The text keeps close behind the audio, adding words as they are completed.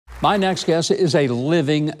My next guest is a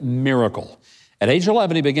living miracle. At age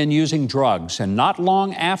 11, he began using drugs, and not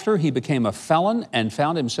long after, he became a felon and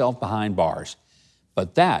found himself behind bars.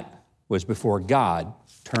 But that was before God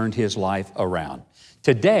turned his life around.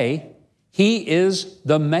 Today, he is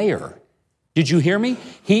the mayor. Did you hear me?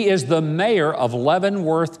 He is the mayor of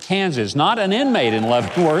Leavenworth, Kansas. Not an inmate in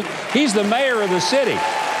Leavenworth. He's the mayor of the city.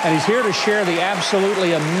 And he's here to share the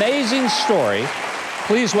absolutely amazing story.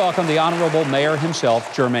 Please welcome the Honorable Mayor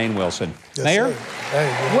himself, Jermaine Wilson. Yes, Mayor, sir.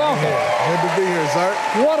 Hey, welcome. Good to be here,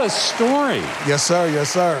 sir. What a story. Yes, sir. Yes,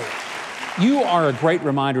 sir. You are a great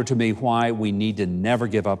reminder to me why we need to never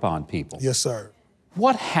give up on people. Yes, sir.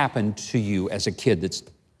 What happened to you as a kid that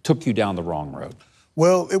took you down the wrong road?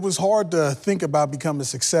 Well, it was hard to think about becoming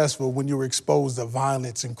successful when you were exposed to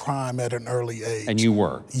violence and crime at an early age. And you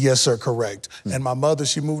were? Yes, sir, correct. And my mother,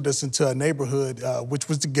 she moved us into a neighborhood, which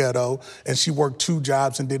was the ghetto, and she worked 2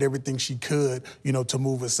 jobs and did everything she could, to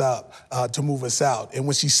move us out, And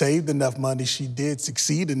when she saved enough money, she did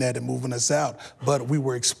succeed in that in moving us out. But we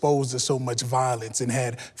were exposed to so much violence and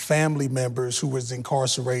had family members who was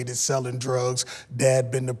incarcerated, selling drugs.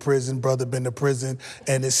 Dad been to prison, brother been to prison,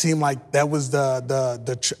 and it seemed like that was the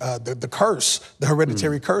curse, the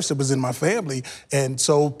hereditary curse that was in my family. And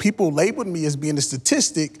so people labeled me as being a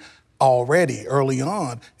statistic already early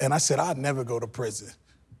on. And I said, I'd never go to prison.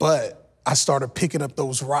 But I started picking up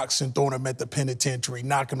those rocks and throwing them at the penitentiary,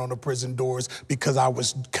 knocking on the prison doors because I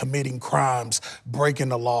was committing crimes, breaking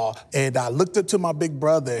the law. And I looked up to my big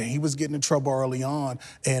brother, and he was getting in trouble early on.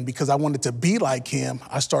 And because I wanted to be like him,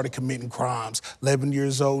 I started committing crimes. 11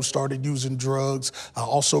 years old, started using drugs. I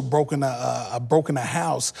also broke in a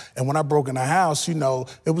house. And when I broke in a house,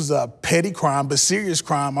 it was a petty crime, but serious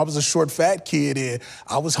crime. I was a short, fat kid, and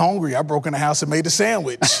I was hungry. I broke in a house and made a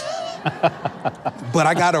sandwich. But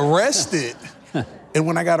I got arrested. And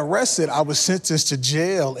when I got arrested, I was sentenced to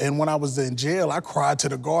jail. And when I was in jail, I cried to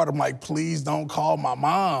the guard. I'm like, please don't call my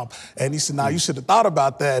mom. And he said, you should have thought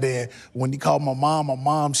about that. And when he called my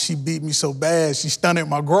mom, she beat me so bad, she stunted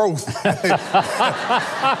my growth.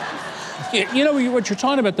 What you're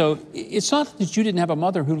talking about, though, it's not that you didn't have a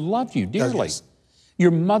mother who loved you dearly. Yes.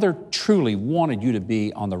 Your mother truly wanted you to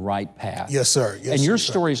be on the right path. Yes, sir. Yes, and your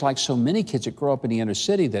sir. story is like so many kids that grow up in the inner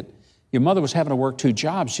city that your mother was having to work 2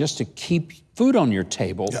 jobs just to keep food on your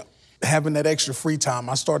table. Yeah. Having that extra free time,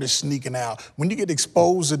 I started sneaking out. When you get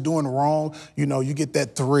exposed to doing wrong, you get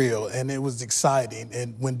that thrill, and it was exciting.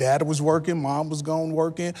 And when Dad was working, Mom was gone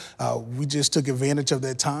working, we just took advantage of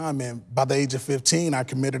that time. And by the age of 15, I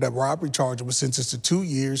committed a robbery charge and was sentenced to 2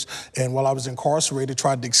 years. And while I was incarcerated,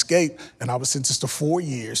 tried to escape, and I was sentenced to 4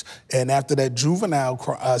 years. And after that juvenile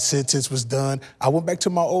sentence was done, I went back to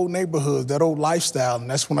my old neighborhood, that old lifestyle, and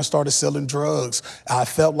that's when I started selling drugs. I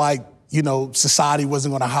felt like society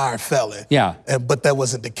wasn't going to hire a felon. Yeah. But that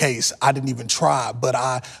wasn't the case. I didn't even try, but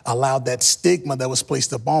I allowed that stigma that was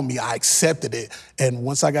placed upon me. I accepted it. And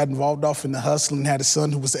once I got involved off in the hustling, had a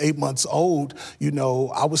son who was 8 months old,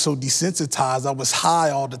 I was so desensitized. I was high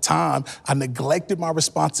all the time. I neglected my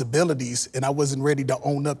responsibilities, and I wasn't ready to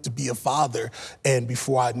own up to be a father. And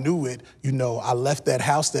before I knew it, I left that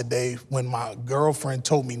house that day when my girlfriend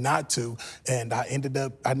told me not to. And I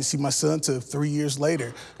didn't see my son till 3 years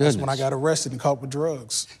later. That's when I got arrested and caught with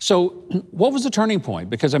drugs. So what was the turning point?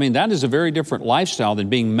 Because, that is a very different lifestyle than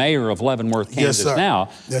being mayor of Leavenworth, Kansas now.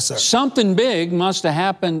 Yes, sir. Something big must have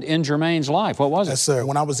happened in Jermaine's life. What was it? Yes, sir.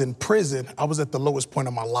 When I was in prison, I was at the lowest point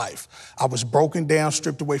of my life. I was broken down,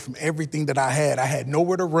 stripped away from everything that I had. I had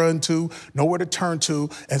nowhere to run to, nowhere to turn to.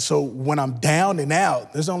 And so when I'm down and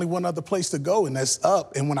out, there's only one other place to go, and that's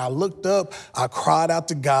up. And when I looked up, I cried out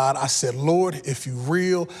to God. I said, Lord, if you're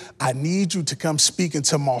real, I need you to come speak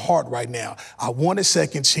into my heart right now. I want a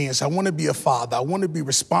second chance. I want to be a father. I want to be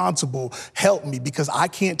responsible. Help me, because I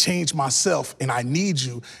can't change myself and I need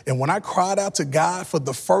you. And when I cried out to God for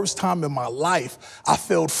the first time in my life, I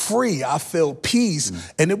felt free. I felt peace.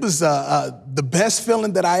 And it was the best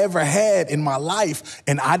feeling that I ever had in my life.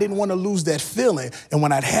 And I didn't want to lose that feeling. And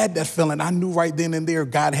when I'd had that feeling, I knew right then and there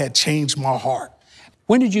God had changed my heart.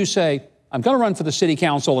 When did you say, I'm going to run for the city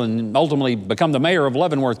council and ultimately become the mayor of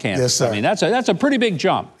Leavenworth, Kansas? Yes, sir. That's a pretty big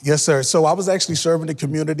jump. Yes, sir. So I was actually serving the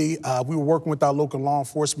community. We were working with our local law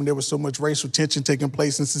enforcement. There was so much racial tension taking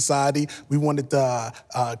place in society. We wanted to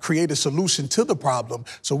create a solution to the problem.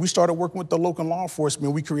 So we started working with the local law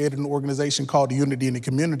enforcement. We created an organization called the Unity in the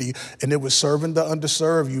Community, and it was serving the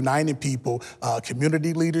underserved, uniting people,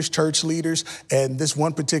 community leaders, church leaders. And this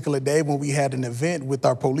one particular day when we had an event with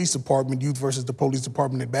our police department, Youth versus the Police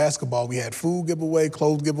Department in basketball, we had food giveaway,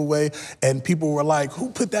 clothes giveaway, and people were like, who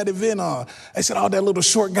put that event on? I said, oh, that little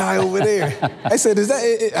short guy over there. I said, is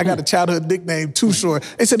that, I got a childhood nickname, Too Short.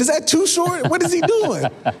 They said, is that Too Short? What is he doing?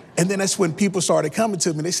 And then that's when people started coming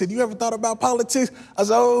to me. They said, you ever thought about politics? I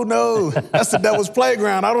said, oh, no, that's the devil's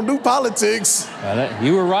playground. I don't do politics.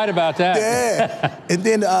 You were right about that. Yeah. And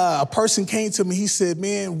then a person came to me. He said,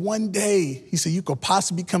 man, one day, he said, you could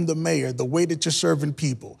possibly become the mayor the way that you're serving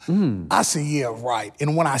people. I said, yeah, right.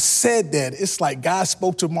 And when I said that, it's like God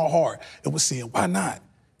spoke to my heart and was saying, why not?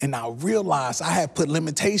 And I realized I had put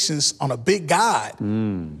limitations on a big God.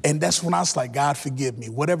 And that's when I was like, God, forgive me.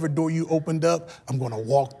 Whatever door you opened up, I'm going to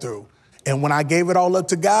walk through. And when I gave it all up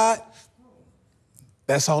to God,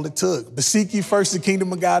 that's all it took. But seek ye first the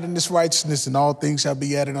kingdom of God and his righteousness, and all things shall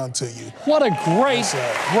be added unto you. What a great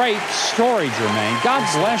story, Jermaine.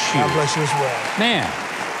 God bless you. God bless you as well. Man,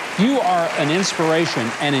 you are an inspiration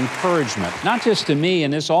and encouragement, not just to me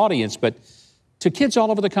and this audience, but to kids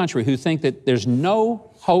all over the country who think that there's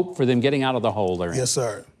no hope for them getting out of the hole they're in. Yes,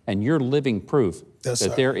 sir. And you're living proof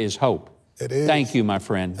that there is hope. It is. Thank you, my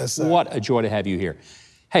friend. Yes, sir. What a joy to have you here.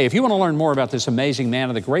 Hey, if you want to learn more about this amazing man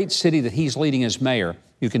and the great city that he's leading as mayor,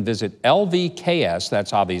 you can visit LVKS,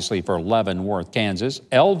 that's obviously for Leavenworth, Kansas,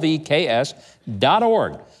 lvks.org.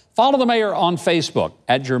 Follow the mayor on Facebook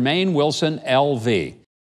at Jermaine Wilson LV.